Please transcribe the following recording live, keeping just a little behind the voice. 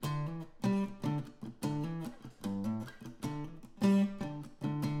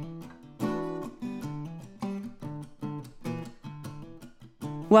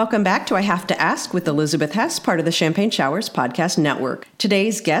Welcome back to I Have to Ask with Elizabeth Hess, part of the Champagne Showers Podcast Network.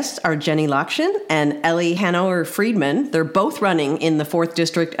 Today's guests are Jenny Lockshin and Ellie Hanauer-Friedman. They're both running in the 4th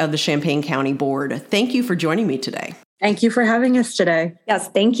District of the Champaign County Board. Thank you for joining me today. Thank you for having us today. Yes,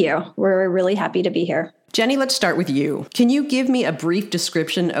 thank you. We're really happy to be here. Jenny, let's start with you. Can you give me a brief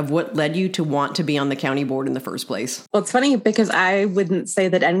description of what led you to want to be on the county board in the first place? Well, it's funny because I wouldn't say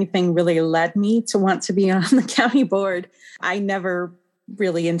that anything really led me to want to be on the county board. I never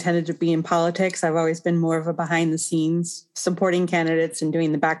really intended to be in politics. I've always been more of a behind the scenes, supporting candidates and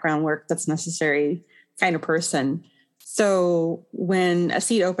doing the background work that's necessary kind of person. So when a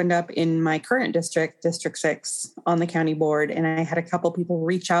seat opened up in my current district, District 6, on the county board, and I had a couple people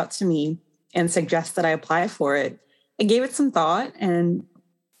reach out to me and suggest that I apply for it, I gave it some thought. And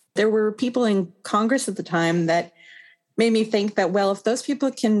there were people in Congress at the time that made me think that, well, if those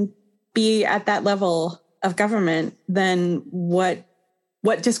people can be at that level of government, then what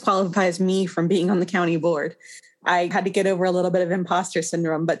disqualifies me from being on the county board? I had to get over a little bit of imposter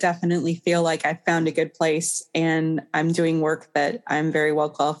syndrome, but definitely feel like I found a good place and I'm doing work that I'm very well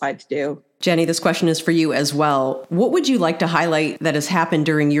qualified to do. Jenny, this question is for you as well. What would you like to highlight that has happened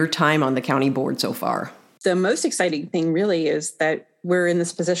during your time on the county board so far? The most exciting thing really is that we're in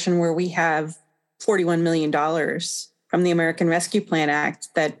this position where we have $41 million from the American Rescue Plan Act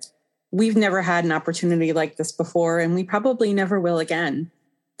that we've never had an opportunity like this before, and we probably never will again,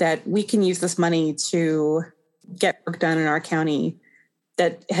 that we can use this money to get work done in our county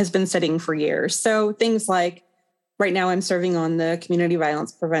that has been sitting for years. So things like right now I'm serving on the Community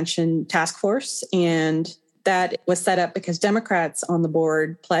Violence Prevention Task Force, and that was set up because Democrats on the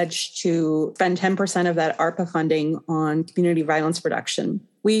board pledged to spend 10% of that ARPA funding on community violence reduction.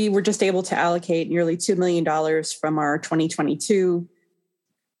 We were just able to allocate nearly $2 million from our 2022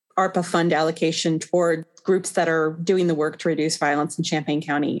 ARPA fund allocation toward groups that are doing the work to reduce violence in Champaign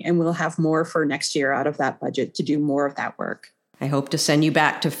County. And we'll have more for next year out of that budget to do more of that work. I hope to send you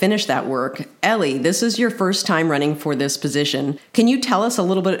back to finish that work. Ellie, this is your first time running for this position. Can you tell us a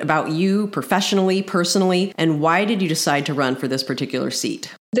little bit about you professionally, personally, and why did you decide to run for this particular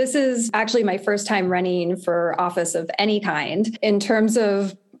seat? This is actually my first time running for office of any kind. In terms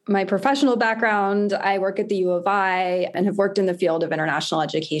of my professional background, I work at the U of I and have worked in the field of international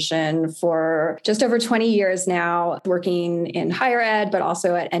education for just over 20 years now, working in higher ed, but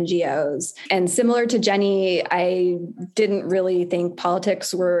also at NGOs. And similar to Jenny, I didn't really think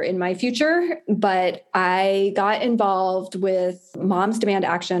politics were in my future, but I got involved with Moms Demand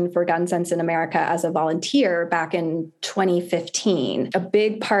Action for Gun Sense in America as a volunteer back in 2015. A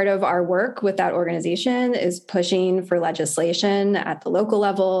big part of our work with that organization is pushing for legislation at the local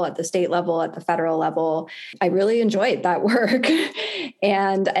level, at the state level, at the federal level. I really enjoyed that work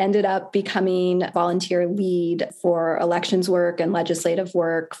and ended up becoming volunteer lead for elections work and legislative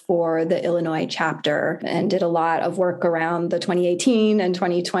work for the Illinois chapter, and did a lot of work around the 2018 and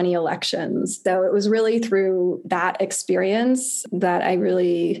 2020 elections. So it was really through that experience that I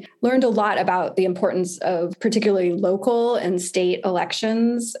really learned a lot about the importance of particularly local and state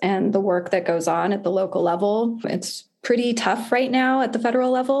elections and the work that goes on at the local level. It's pretty tough right now at the federal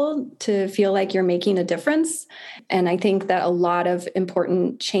level to feel like you're making a difference. And I think that a lot of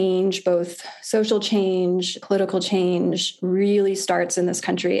important change, both social change, political change, really starts in this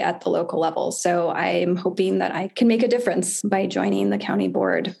country at the local level. So I'm hoping that I can make a difference by joining the county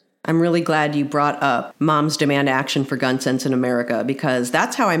board. I'm really glad you brought up Moms Demand Action for Gun Sense in America, because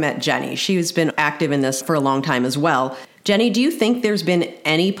that's how I met Jenny. She's been active in this for a long time as well. Jenny, do you think there's been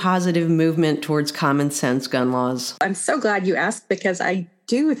any positive movement towards common sense gun laws? I'm so glad you asked, because I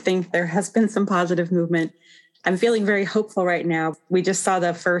do think there has been some positive movement. I'm feeling very hopeful right now. We just saw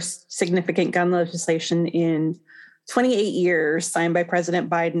the first significant gun legislation in 28 years signed by President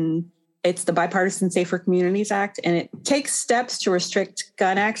Biden. It's the Bipartisan Safer Communities Act, and it takes steps to restrict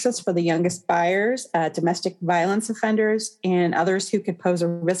gun access for the youngest buyers, domestic violence offenders, and others who could pose a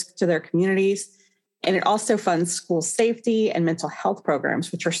risk to their communities. And it also funds school safety and mental health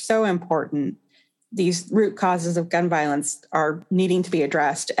programs, which are so important. These root causes of gun violence are needing to be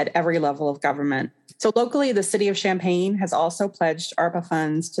addressed at every level of government. So locally, the city of Champaign has also pledged ARPA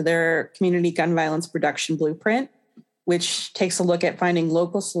funds to their community gun violence reduction blueprint, which takes a look at finding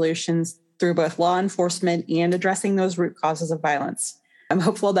local solutions through both law enforcement and addressing those root causes of violence. I'm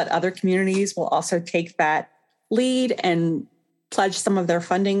hopeful that other communities will also take that lead and pledge some of their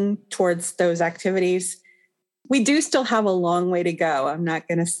funding towards those activities. We do still have a long way to go. I'm not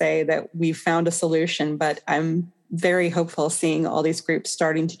going to say that we've found a solution, but I'm very hopeful seeing all these groups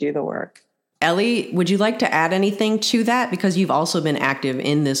starting to do the work. Ellie, would you like to add anything to that? Because you've also been active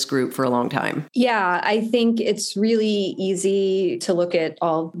in this group for a long time. Yeah, I think it's really easy to look at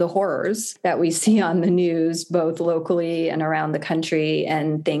all the horrors that we see on the news, both locally and around the country,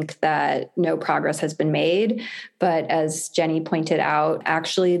 and think that no progress has been made. But as Jenny pointed out,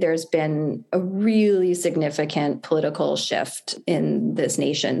 actually, there's been a really significant political shift in this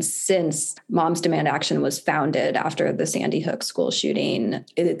nation since Moms Demand Action was founded after the Sandy Hook school shooting.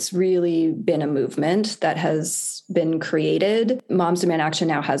 It's really been a movement that has been created. Moms Demand Action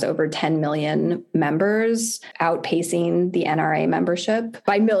now has over 10 million members, outpacing the NRA membership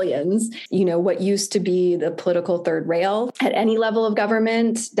by millions. You know, what used to be the political third rail at any level of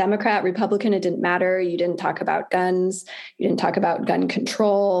government, Democrat, Republican, it didn't matter. You didn't talk about guns. You didn't talk about gun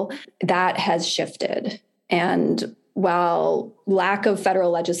control. That has shifted. And while lack of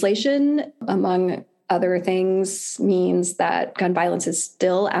federal legislation, among other things, means that gun violence is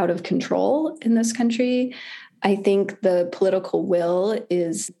still out of control in this country, I think the political will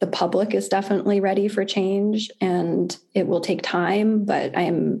is the public is definitely ready for change, and it will take time, but I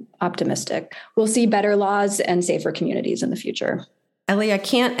am optimistic. We'll see better laws and safer communities in the future. Ellie, I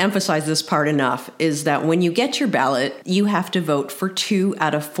can't emphasize this part enough, is that when you get your ballot, you have to vote for 2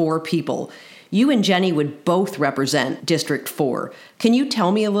 out of 4 people. You and Jenny would both represent District 4. Can you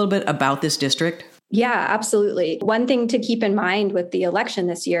tell me a little bit about this district? Yeah, absolutely. One thing to keep in mind with the election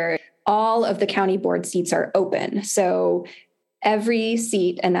this year, all of the county board seats are open. So every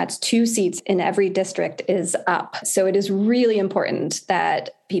seat, and that's 2 seats in every district, is up. So it is really important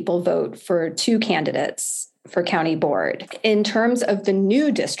that people vote for 2 candidates for county board. In terms of the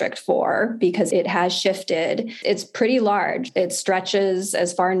new District 4, because it has shifted, it's pretty large. It stretches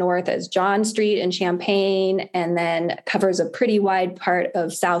as far north as John Street in Champaign, and then covers a pretty wide part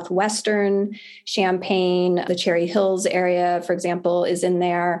of southwestern Champaign. The Cherry Hills area, for example, is in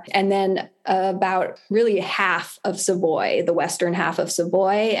there. And then about really half of Savoy, the western half of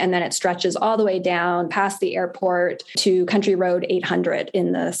Savoy, and then it stretches all the way down past the airport to Country Road 800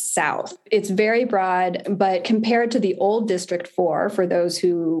 in the south. It's very broad, but compared to the old District 4, for those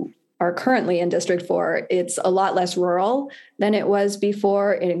who are currently in District 4, it's a lot less rural than it was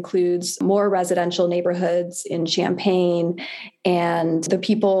before. It includes more residential neighborhoods in Champaign, and the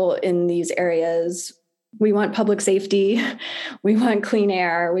people in these areas, we want public safety, we want clean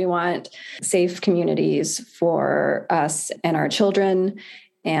air, we want safe communities for us and our children.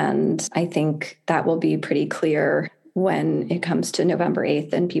 And I think that will be pretty clear when it comes to November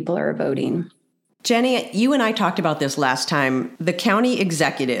 8th and people are voting. Jenny, you and I talked about this last time. The county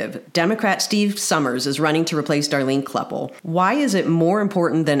executive, Democrat Steve Summers, is running to replace Darlene Kleppel. Why is it more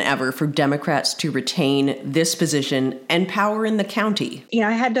important than ever for Democrats to retain this position and power in the county? You know,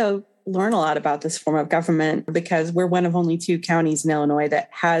 I had to learn a lot about this form of government because we're one of only 2 counties in Illinois that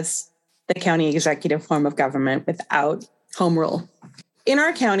has the county executive form of government without home rule. In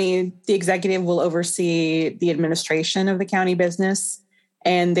our county, the executive will oversee the administration of the county business,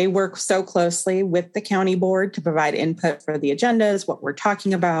 and they work so closely with the county board to provide input for the agendas, what we're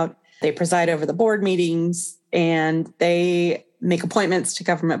talking about. They preside over the board meetings, and they make appointments to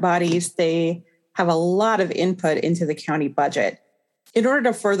government bodies. They have a lot of input into the county budget. In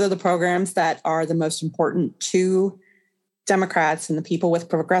order to further the programs that are the most important to Democrats and the people with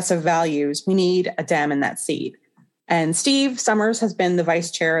progressive values, we need a Dem in that seat. And Steve Summers has been the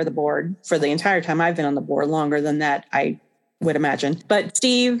vice chair of the board for the entire time I've been on the board, longer than that, I would imagine. But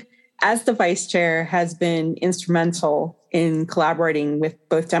Steve, as the vice chair, has been instrumental in collaborating with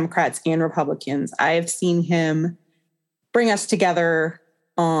both Democrats and Republicans. I have seen him bring us together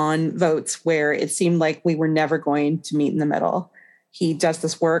on votes where it seemed like we were never going to meet in the middle. He does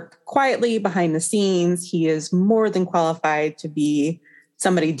this work quietly behind the scenes. He is more than qualified to be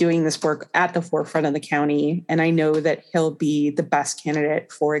somebody doing this work at the forefront of the county. And I know that he'll be the best candidate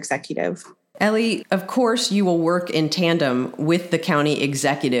for executive. Ellie, of course, you will work in tandem with the county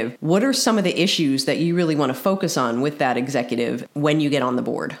executive. What are some of the issues that you really want to focus on with that executive when you get on the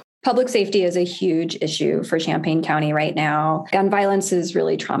board? Public safety is a huge issue for Champaign County right now. Gun violence is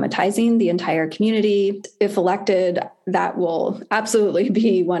really traumatizing the entire community. If elected, that will absolutely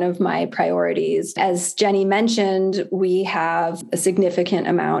be one of my priorities. As Jenny mentioned, we have a significant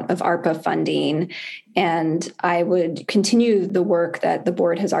amount of ARPA funding, and I would continue the work that the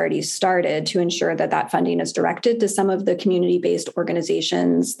board has already started to ensure that that funding is directed to some of the community-based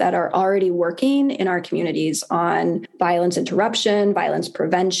organizations that are already working in our communities on violence interruption, violence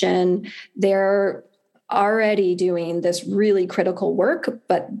prevention. They're already doing this really critical work,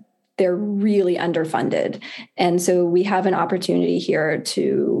 but they're really underfunded. And so we have an opportunity here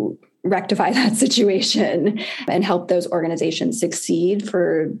to rectify that situation and help those organizations succeed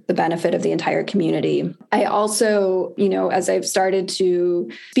for the benefit of the entire community. I also, as I've started to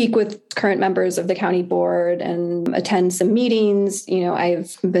speak with current members of the county board and attend some meetings,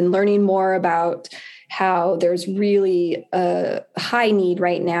 I've been learning more about how there's really a high need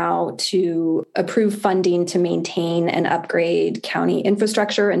right now to approve funding to maintain and upgrade county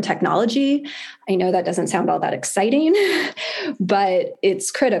infrastructure and technology. I know that doesn't sound all that exciting, but it's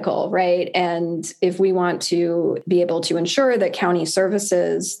critical, right? And if we want to be able to ensure that county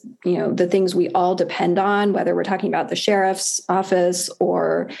services, the things we all depend on, whether we're talking about the sheriff's office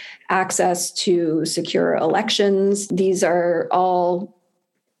or access to secure elections, these are all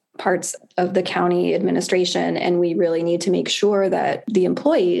parts of the county administration. And we really need to make sure that the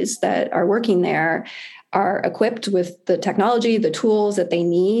employees that are working there are equipped with the technology, the tools that they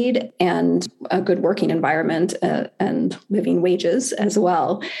need, and a good working environment and living wages as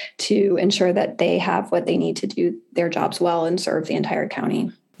well to ensure that they have what they need to do their jobs well and serve the entire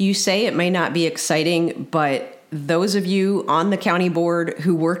county. You say it may not be exciting, but those of you on the county board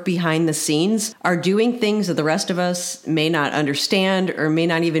who work behind the scenes are doing things that the rest of us may not understand or may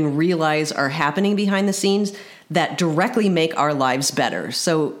not even realize are happening behind the scenes that directly make our lives better.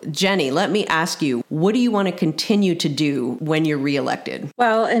 So, Jenny, let me ask you, what do you want to continue to do when you're reelected?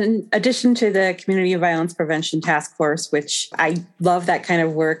 Well, in addition to the Community Violence Prevention Task Force, which I love that kind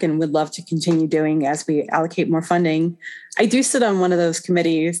of work and would love to continue doing as we allocate more funding, I do sit on one of those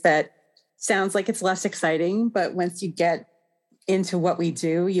committees that sounds like it's less exciting, but once you get into what we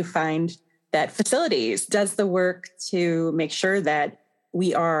do, you find that facilities does the work to make sure that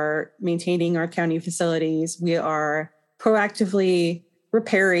we are maintaining our county facilities. We are proactively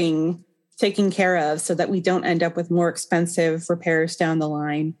repairing, taking care of so that we don't end up with more expensive repairs down the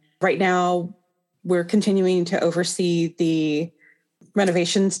line. Right now, we're continuing to oversee the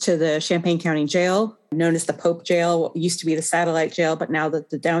renovations to the Champaign County Jail, known as the Pope Jail, what used to be the satellite jail, but now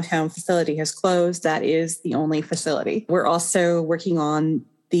that the downtown facility has closed, that is the only facility. We're also working on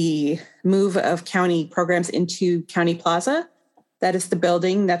the move of county programs into County Plaza. That is the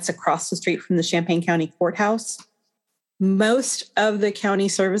building that's across the street from the Champaign County Courthouse. Most of the county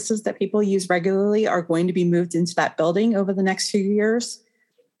services that people use regularly are going to be moved into that building over the next few years.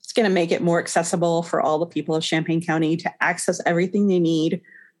 It's going to make it more accessible for all the people of Champaign County to access everything they need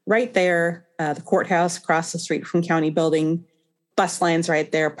right there. The courthouse across the street from county building, bus lines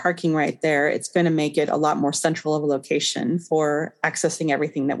right there, parking right there. It's going to make it a lot more central of a location for accessing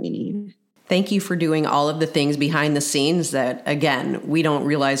everything that we need. Thank you for doing all of the things behind the scenes that, again, we don't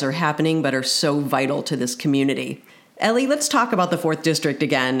realize are happening, but are so vital to this community. Ellie, let's talk about the 4th District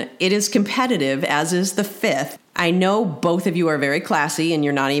again. It is competitive, as is the 5th. I know both of you are very classy and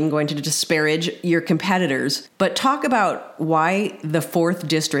you're not even going to disparage your competitors, but talk about why the 4th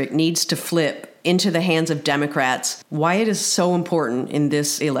District needs to flip into the hands of Democrats, why it is so important in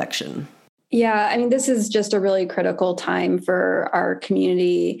this election. Yeah, I mean, this is just a really critical time for our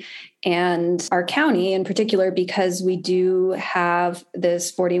community and our county in particular, because we do have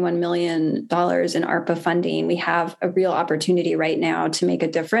this $41 million in ARPA funding. We have a real opportunity right now to make a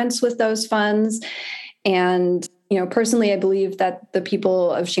difference with those funds. And, personally, I believe that the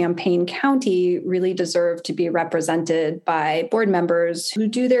people of Champaign County really deserve to be represented by board members who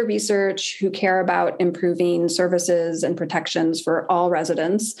do their research, who care about improving services and protections for all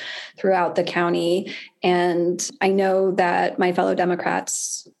residents throughout the county. And I know that my fellow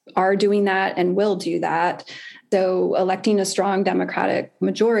Democrats are doing that and will do that. So electing a strong Democratic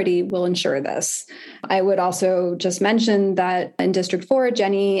majority will ensure this. I would also just mention that in District 4,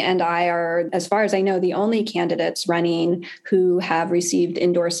 Jenny and I are, as far as I know, the only candidates running who have received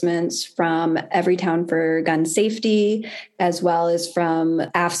endorsements from Everytown for Gun Safety, as well as from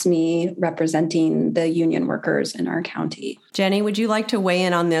AFSCME representing the union workers in our county. Jenny, would you like to weigh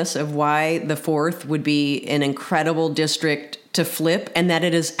in on this of why the 4th would be an incredible district to flip and that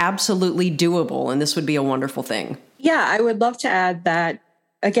it is absolutely doable and this would be a wonderful thing? Yeah, I would love to add that,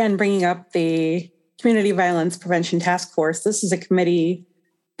 again, bringing up the Community Violence Prevention Task Force, this is a committee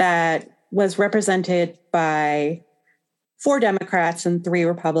that was represented by 4 Democrats and 3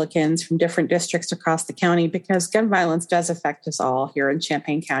 Republicans from different districts across the county, because gun violence does affect us all here in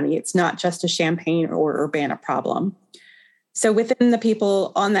Champaign County. It's not just a Champaign or Urbana problem. So within the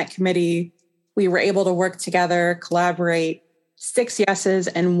people on that committee, we were able to work together, collaborate, 6 yeses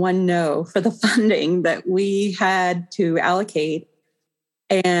and 1 no for the funding that we had to allocate.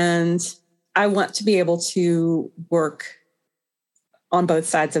 And I want to be able to work on both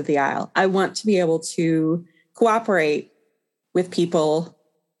sides of the aisle. I want to be able to cooperate with people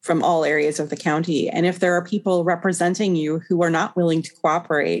from all areas of the county. And if there are people representing you who are not willing to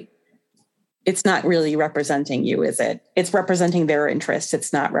cooperate, it's not really representing you, is it? It's representing their interests.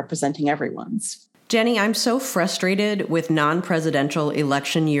 It's not representing everyone's. Jenny, I'm so frustrated with non-presidential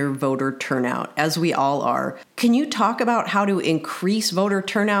election year voter turnout, as we all are. Can you talk about how to increase voter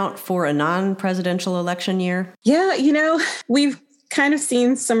turnout for a non-presidential election year? Yeah, we've kind of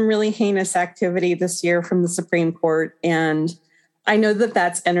seen some really heinous activity this year from the Supreme Court. And I know that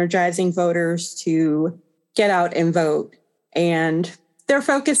that's energizing voters to get out and vote. And they're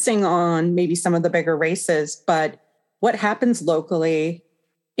focusing on maybe some of the bigger races, but what happens locally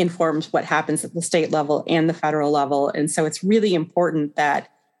informs what happens at the state level and the federal level. And so it's really important that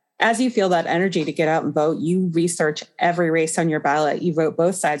as you feel that energy to get out and vote, you research every race on your ballot, you vote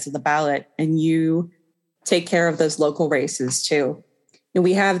both sides of the ballot, and you take care of those local races too. And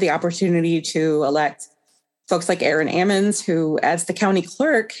we have the opportunity to elect folks like Aaron Ammons, who, as the county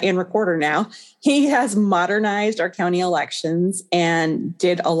clerk and recorder now, he has modernized our county elections and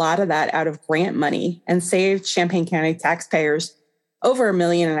did a lot of that out of grant money and saved Champaign County taxpayers over $1.5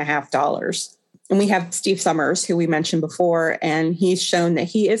 million. And we have Steve Summers, who we mentioned before, and he's shown that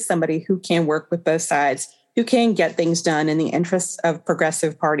he is somebody who can work with both sides, who can get things done in the interests of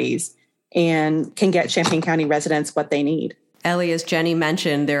progressive parties and can get Champaign County residents what they need. Ellie, as Jenny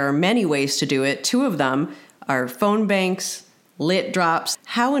mentioned, there are many ways to do it. Two of them are phone banks, lit drops.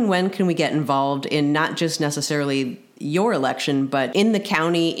 How and when can we get involved in not just necessarily your election, but in the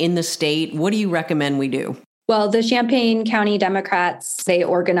county, in the state? What do you recommend we do? Well, the Champaign County Democrats, they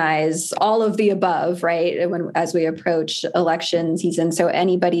organize all of the above, right? As we approach election season. So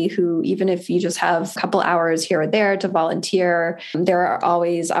anybody who, even if you just have a couple hours here or there to volunteer, there are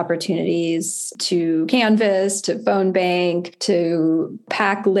always opportunities to canvass, to phone bank, to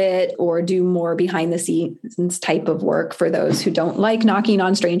pack lit, or do more behind the scenes type of work for those who don't like knocking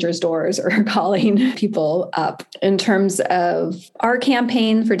on strangers' doors or calling people up. In terms of our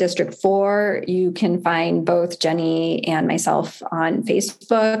campaign for District 4, you can find both Jenny and myself on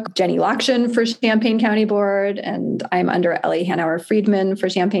Facebook, Jenny Lokshin for Champaign County Board, and I'm under Ellie Hanauer-Friedman for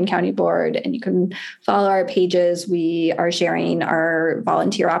Champaign County Board. And you can follow our pages. We are sharing our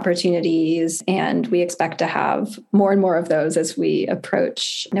volunteer opportunities, and we expect to have more and more of those as we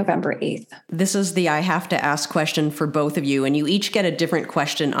approach November 8th. This is the I have to ask question for both of you, and you each get a different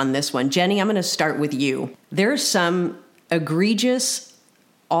question on this one. Jenny, I'm going to start with you. There are some egregious,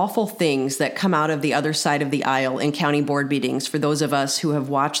 awful things that come out of the other side of the aisle in county board meetings for those of us who have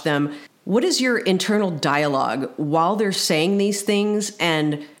watched them. What is your internal dialogue while they're saying these things?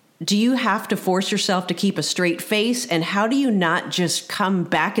 And do you have to force yourself to keep a straight face? And how do you not just come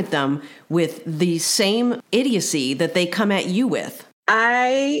back at them with the same idiocy that they come at you with?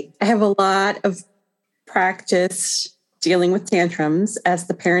 I have a lot of practice dealing with tantrums as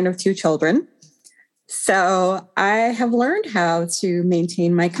the parent of 2 children. So I have learned how to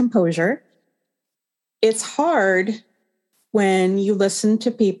maintain my composure. It's hard when you listen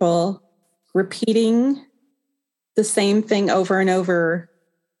to people repeating the same thing over and over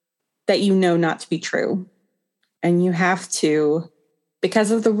that you know not to be true. And you have to,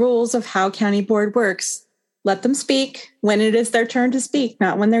 because of the rules of how county board works, let them speak when it is their turn to speak,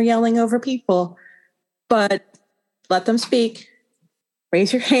 not when they're yelling over people, but let them speak,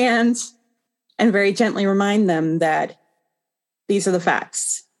 raise your hands, and very gently remind them that these are the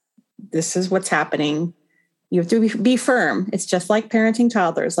facts. This is what's happening. You have to be firm. It's just like parenting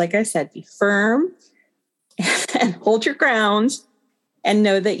toddlers. Like I said, be firm and hold your ground and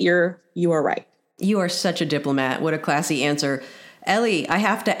know that you are right. You are such a diplomat. What a classy answer. Ellie, I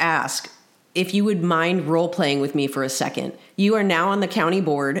have to ask if you would mind role-playing with me for a second. You are now on the county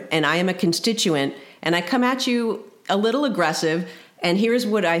board, and I am a constituent, and I come at you a little aggressive. And here's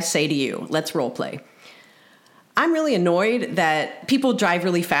what I say to you. Let's role play. I'm really annoyed that people drive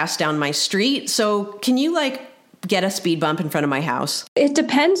really fast down my street. So can you get a speed bump in front of my house? It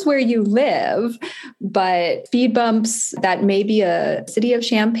depends where you live, but speed bumps, that may be a city of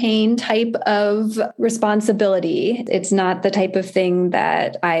Champaign type of responsibility. It's not the type of thing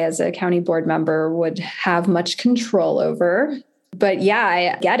that I, as a county board member, would have much control over. But yeah,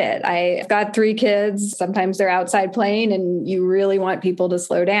 I get it. I've got 3 kids. Sometimes they're outside playing and you really want people to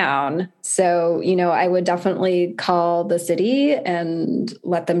slow down. So, I would definitely call the city and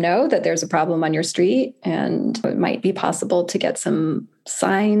let them know that there's a problem on your street and it might be possible to get some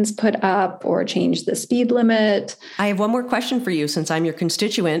signs put up or change the speed limit. I have one more question for you since I'm your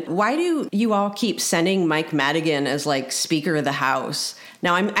constituent. Why do you all keep sending Mike Madigan as Speaker of the House?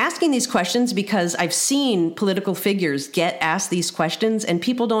 Now, I'm asking these questions because I've seen political figures get asked these questions and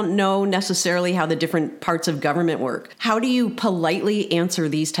people don't know necessarily how the different parts of government work. How do you politely answer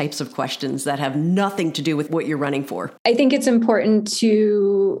these types of questions? questions that have nothing to do with what you're running for? I think it's important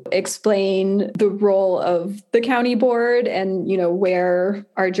to explain the role of the county board and, where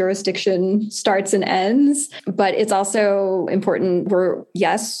our jurisdiction starts and ends. But it's also important, we're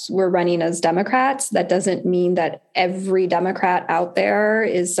running as Democrats. That doesn't mean that every Democrat out there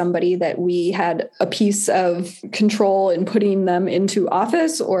is somebody that we had a piece of control in putting them into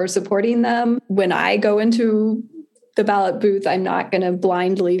office or supporting them. When I go into the ballot booth, I'm not going to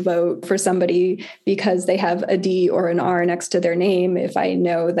blindly vote for somebody because they have a D or an R next to their name. If I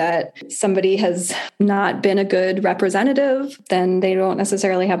know that somebody has not been a good representative, then they don't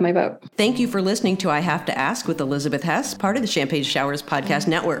necessarily have my vote. Thank you for listening to I Have to Ask with Elizabeth Hess, part of the Champaign Showers Podcast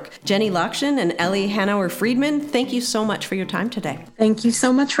Network. Jenny Lokshin and Ellie Hanauer-Friedman, thank you so much for your time today. Thank you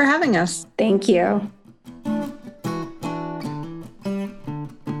so much for having us. Thank you.